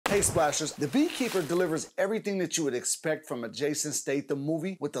Hey Splashers, The Beekeeper delivers everything that you would expect from a Jason Statham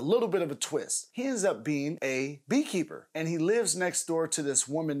movie with a little bit of a twist. He ends up being a beekeeper and he lives next door to this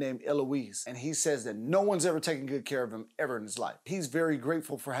woman named Eloise, and he says that no one's ever taken good care of him ever in his life. He's very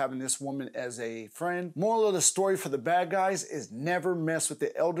grateful for having this woman as a friend. Moral of the story for the bad guys is never mess with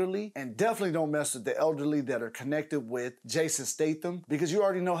the elderly, and definitely don't mess with the elderly that are connected with Jason Statham, because you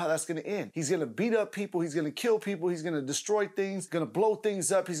already know how that's going to end. He's going to beat up people, he's going to kill people, he's going to destroy things, going to blow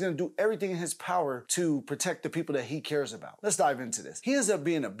things up, he's going to do everything in his power to protect the people that he cares about. Let's dive into this. He ends up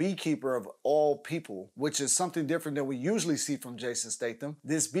being a beekeeper of all people, which is something different than we usually see from Jason Statham.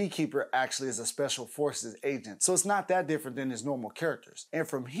 This beekeeper actually is a special forces agent, so it's not that different than his normal characters. And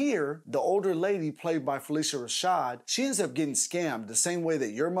from here, the older lady played by Phylicia Rashad, she ends up getting scammed the same way that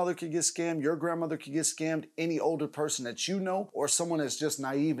your mother could get scammed, your grandmother could get scammed, any older person that you know, or someone that's just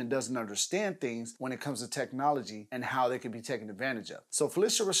naive and doesn't understand things when it comes to technology and how they can be taken advantage of. So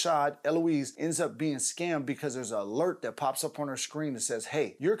Phylicia Rashad, Eloise, ends up being scammed because there's an alert that pops up on her screen that says,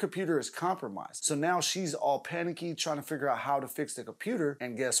 hey, your computer is compromised. So now she's all panicky trying to figure out how to fix the computer,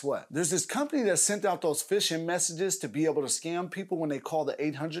 and guess what? There's this company that sent out those phishing messages to be able to scam people when they call the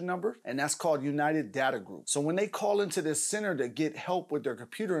 800 number, and that's called United Data Group. So when they call into this center to get help with their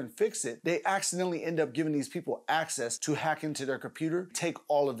computer and fix it, they accidentally end up giving these people access to hack into their computer, take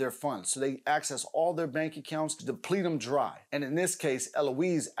all of their funds. So they access all their bank accounts, deplete them dry. And in this case,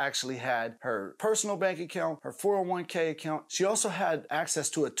 Eloise actually had her personal bank account, her 401k account. She also had access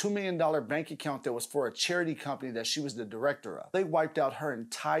to a $2 million bank account that was for a charity company that she was the director of. They wiped out her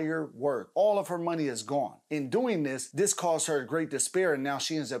entire worth. All of her money is gone. In doing this caused her great despair, and now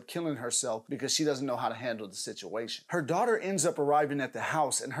she ends up killing herself because she doesn't know how to handle the situation. Her daughter ends up arriving at the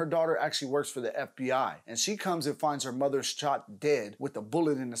house, and her daughter actually works for the FBI, and she comes and finds her mother shot dead with a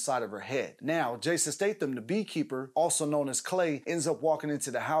bullet in the side of her head. Now, Jason Statham, the beekeeper, also known as Clay, ends up walking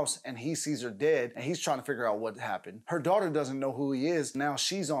into the house and he sees her dead and he's trying to figure out what happened. Her daughter doesn't know who he is. Now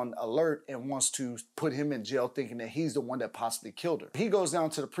she's on alert and wants to put him in jail, thinking that he's the one that possibly killed her. He goes down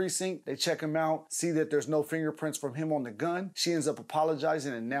to the precinct, they check him out, see that there's no fingerprints from him on the gun. She ends up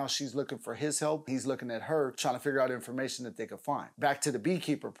apologizing, and now she's looking for his help. He's looking at her, trying to figure out information that they could find. Back to the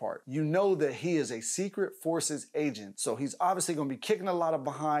beekeeper part. You know that he is a secret forces agent, so he's obviously going to be kicking a lot of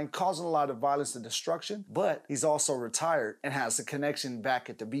behind, causing a lot of violence and destruction, but he's also retired and has a connection back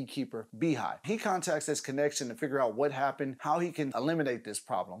at the beekeeper beehive. He contacts this connection to figure out what happened, how he can eliminate this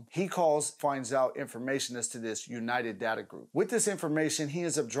problem. He calls, finds out information as to this United Data Group. With this information, he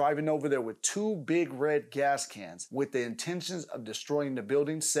ends up driving over there with 2 big red gas cans with the intentions of destroying the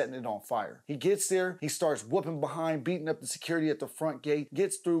building, setting it on fire. He gets there, he starts whooping behind, beating up the security at the front gate,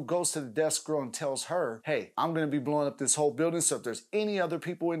 gets through, goes to the desk girl and tells her, hey, I'm going to be blowing up this whole building, so if there's any other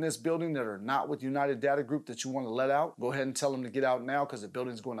people in this building that are not with United Data Group that you want to let out, go ahead and tell them to get out now because the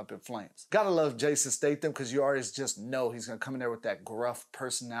building's going up in flames. Gotta love Jason Statham because you always just know he's going to come in there with that gruff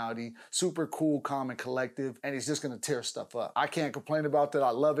personality, super cool, calm, and collective, and he's just going to tear stuff up. I can't complain about that.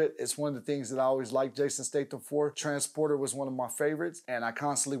 I love it. It's one of the things that I always liked Jason Statham for. Transporter was one of my favorites, and I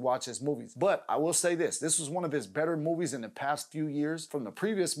constantly watch his movies. But I will say this was one of his better movies in the past few years from the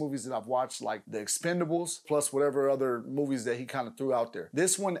previous movies that I've watched, like The Expendables, plus whatever other movies that he kind of threw out there.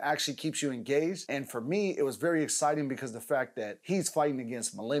 This one actually keeps you engaged, and for me, it was very exciting because the fact that he's fighting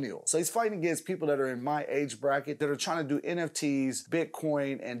against millennials. So he's fighting against people that are in my age bracket that are trying to do NFTs,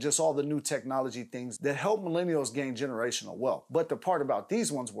 Bitcoin, and just all the new technology things that help millennials gain generational wealth. But the part about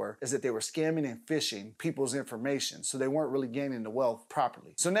these ones is that they were scamming and phishing people's information, so they weren't really gaining the wealth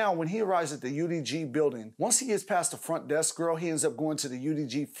properly. So now when he arrives at the UDG building, once he gets past the front desk girl, he ends up going to the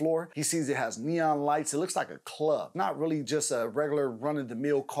UDG floor. He sees it has neon lights. It looks like a club, not really just a regular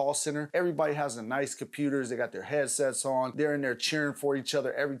run-of-the-mill call center. Everybody has the nice computers. They got their headsets on. They're in there cheering for each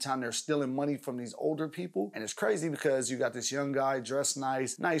other every time they're stealing money from these older people. And it's crazy because you got this young guy dressed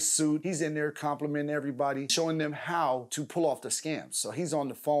nice suit. He's in there complimenting everybody, showing them how to pull off the scams. So he's on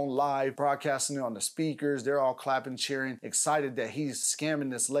the phone live, broadcasting it on the speakers. They're all clapping, cheering, excited that he's scamming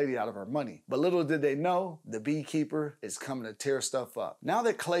this lady out of her money. But little did they know, the beekeeper is coming to tear stuff up. Now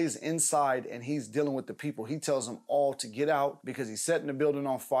that Clay's inside and he's dealing with the people, he tells them all to get out because he's setting the building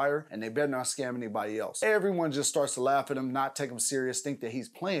on fire and they better not scam anybody else. Everyone just starts to laugh at him, not take him serious, think that he's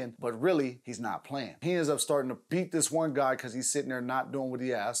playing, but really he's not playing. He ends up starting to beat this one guy because he's sitting there not doing what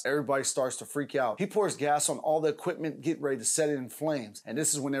he asked. Everybody starts to freak out. He pours gas on all the equipment, get ready to set it in flames. And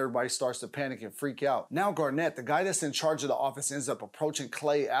this is when everybody starts to panic and freak out. Now Garnett, the guy that's in charge of the office, ends up approaching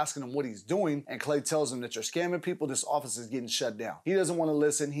Clay, asking him what he's doing, and Clay tells him that you're scamming people, this office is getting shut down. He doesn't want to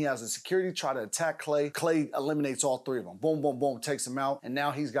listen. He has the security try to attack Clay. Clay eliminates all 3 of them. Boom, boom, boom, takes him out. And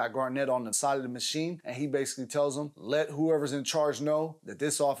now he's got Garnett on the side of the machine, and he basically tells him, let whoever's in charge charge know that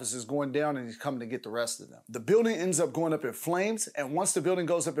this office is going down and he's coming to get the rest of them. The building ends up going up in flames, and once the building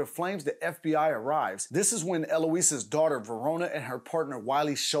goes up in flames, the FBI arrives. This is when Eloise's daughter, Verona, and her partner,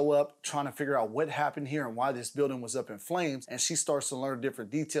 Wiley, show up trying to figure out what happened here and why this building was up in flames, and she starts to learn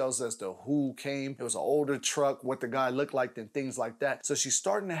different details as to who came. It was an older truck, what the guy looked like, and things like that. So she's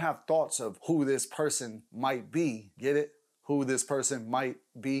starting to have thoughts of who this person might be. Get it? Who this person might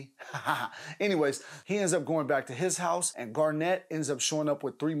be. Anyways, he ends up going back to his house, and Garnett ends up showing up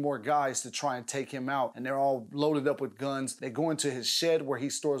with 3 more guys to try and take him out, and they're all loaded up with guns. They go into his shed where he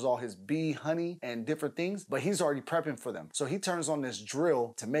stores all his bee honey and different things, but he's already prepping for them. So he turns on this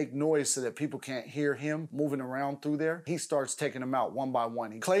drill to make noise so that people can't hear him moving around through there. He starts taking them out one by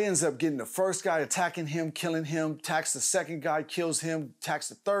one. Clay ends up getting the first guy, attacking him, killing him, attacks the second guy, kills him, attacks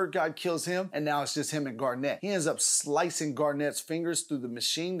the third guy, kills him, and now it's just him and Garnett. He ends up slicing Garnett's fingers through the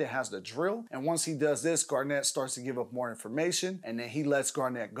machine that has the drill, and once he does this, Garnett starts to give up more information, and then he lets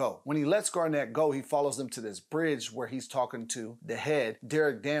Garnett go. When he lets Garnett go, he follows them to this bridge where he's talking to the head,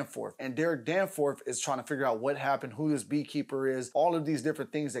 Derek Danforth, and Derek Danforth is trying to figure out what happened, who this beekeeper is, all of these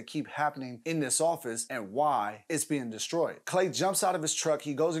different things that keep happening in this office and why it's being destroyed. Clay jumps out of his truck,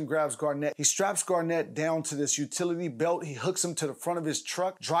 he goes and grabs Garnett, he straps Garnett down to this utility belt, he hooks him to the front of his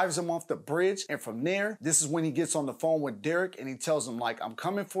truck, drives him off the bridge, and from there, this is when he gets on the phone with Derek and he tells him, like, I'm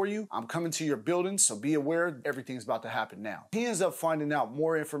coming for you, I'm coming to your building, so be aware, everything's about to happen now. He ends up finding out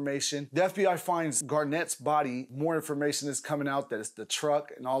more information. The FBI finds Garnett's body, more information is coming out that it's the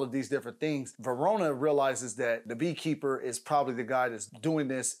truck and all of these different things. Verona realizes that the beekeeper is probably the guy that's doing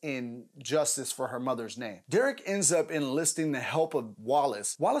this in justice for her mother's name. Derek ends up enlisting the help of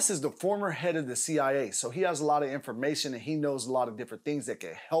Wallace. Wallace is the former head of the CIA, so he has a lot of information and he knows a lot of different things that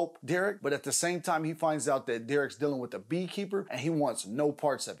can help Derek, but at the same time, he finds out that Derek's dealing with a beekeeper and he wants no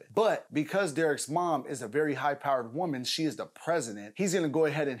parts of it. But because Derek's mom is a very high-powered woman, she is the president, he's gonna go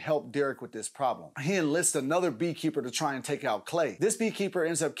ahead and help Derek with this problem. He enlists another beekeeper to try and take out Clay. This beekeeper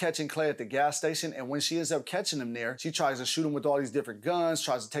ends up catching Clay at the gas station, and when she ends up catching him there, she tries to shoot him with all these different guns,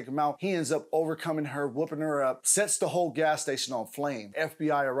 tries to take him out. He ends up overcoming her, whooping her up, sets the whole gas station on flame.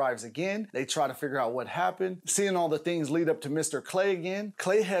 FBI arrives again. They try to figure out what happened. Seeing all the things lead up to Mr. Clay again,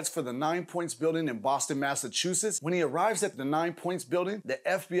 Clay heads for the 9 Points building in Boston, Massachusetts. When he arrives at the 9 Points building, the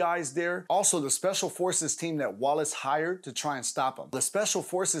FBI is there. Also, the Special Forces team that Wallace hired to try and stop him. The Special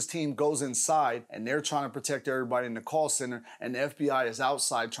Forces team goes inside and they're trying to protect everybody in the call center, and the FBI is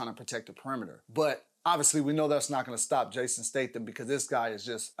outside trying to protect the perimeter. But obviously, we know that's not going to stop Jason Statham because this guy is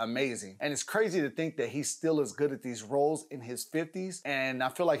just amazing. And it's crazy to think that he's still as good at these roles in his 50s. And I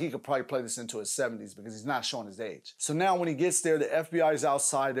feel like he could probably play this into his 70s because he's not showing his age. So now when he gets there, the FBI is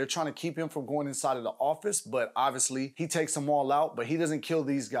outside. They're trying to keep him from going inside of the office. But obviously, he takes them all out. But he doesn't kill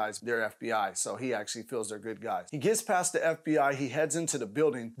these guys. They're FBI. So he actually feels they're good guys. He gets past the FBI. He heads into the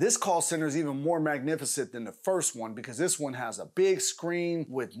building. This call center is even more magnificent than the first one because this one has a big screen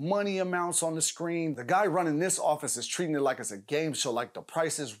with money amounts on the screen. The guy running this office is treating it like it's a game show, like The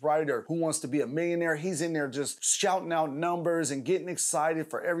Price is Right or Who Wants to Be a Millionaire. He's in there just shouting out numbers and getting excited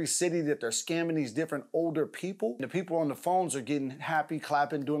for every city that they're scamming these different older people. The people on the phones are getting happy,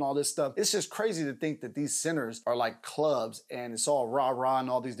 clapping, doing all this stuff. It's just crazy to think that these centers are like clubs and it's all rah-rah and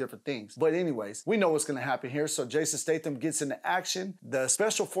all these different things. But anyways, we know what's going to happen here. So Jason Statham gets into action. The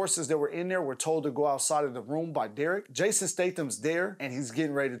special forces that were in there were told to go outside of the room by Derek. Jason Statham's there and he's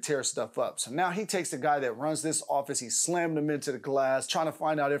getting ready to tear stuff up. So now he takes the guy that runs this office, he slammed him into the glass, trying to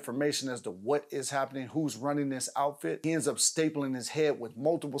find out information as to what is happening, who's running this outfit. He ends up stapling his head with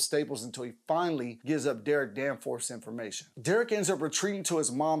multiple staples until he finally gives up Derek Danforth's information. Derek ends up retreating to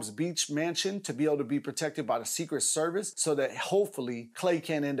his mom's beach mansion to be able to be protected by the Secret Service so that hopefully Clay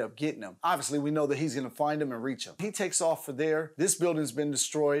can't end up getting him. Obviously, we know that he's going to find him and reach him. He takes off for there. This building's been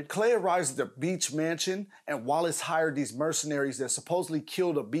destroyed. Clay arrives at the beach mansion, and Wallace hired these mercenaries that supposedly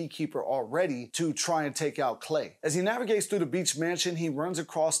killed a beekeeper already to try and take out Clay. As he navigates through the beach mansion, he runs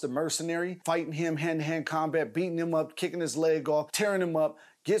across the mercenary, fighting him hand-to-hand combat, beating him up, kicking his leg off, tearing him up,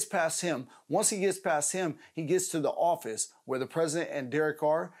 gets past him. Once he gets past him, he gets to the office where the president and Derek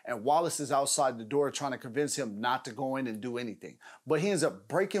are, and Wallace is outside the door trying to convince him not to go in and do anything. But he ends up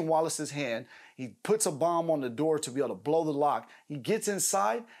breaking Wallace's hand. He puts a bomb on the door to be able to blow the lock. He gets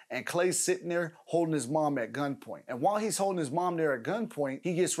inside, and Clay's sitting there holding his mom at gunpoint. And while he's holding his mom there at gunpoint,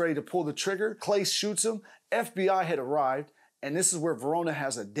 he gets ready to pull the trigger. Clay shoots him. FBI had arrived. And this is where Verona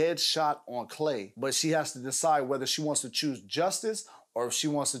has a dead shot on Clay, but she has to decide whether she wants to choose justice or if she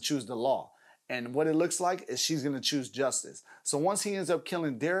wants to choose the law. And what it looks like is she's going to choose justice. So once he ends up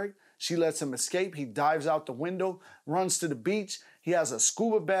killing Derek, she lets him escape. He dives out the window, runs to the beach. He has a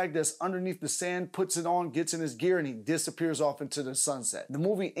scuba bag that's underneath the sand, puts it on, gets in his gear, and he disappears off into the sunset. The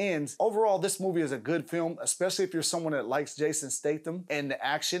movie ends. Overall, this movie is a good film, especially if you're someone that likes Jason Statham and the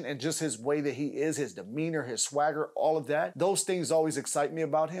action and just his way that he is, his demeanor, his swagger, all of that. Those things always excite me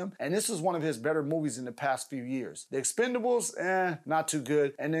about him, and this is one of his better movies in the past few years. The Expendables, not too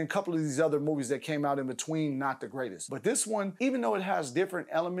good, and then a couple of these other movies that came out in between, not the greatest. But this one, even though it has different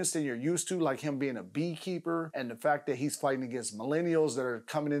elements than you're used to, like him being a beekeeper and the fact that he's fighting against millennials that are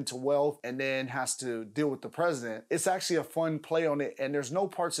coming into wealth and then has to deal with the president, it's actually a fun play on it, and there's no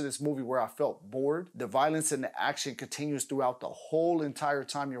parts of this movie where I felt bored. The violence and the action continues throughout the whole entire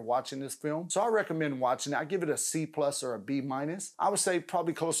time you're watching this film. So I recommend watching it. I give it a C+ or a B-. I would say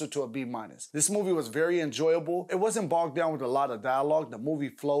probably closer to a B-. This movie was very enjoyable. It wasn't bogged down with a lot of dialogue. The movie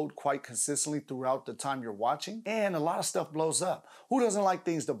flowed quite consistently throughout the time you're watching, and a lot of stuff blows up. Who doesn't like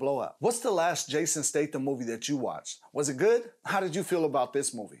things to blow up? What's the last Jason Statham movie that you watched? Was it good? How did you feel about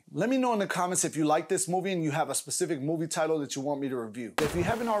this movie? Let me know in the comments if you like this movie and you have a specific movie title that you want me to review. If you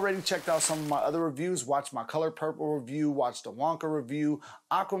haven't already checked out some of my other reviews, watch my Color Purple review, watch the Wonka review,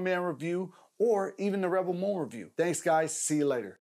 Aquaman review, or even the Rebel Moon review. Thanks guys, see you later.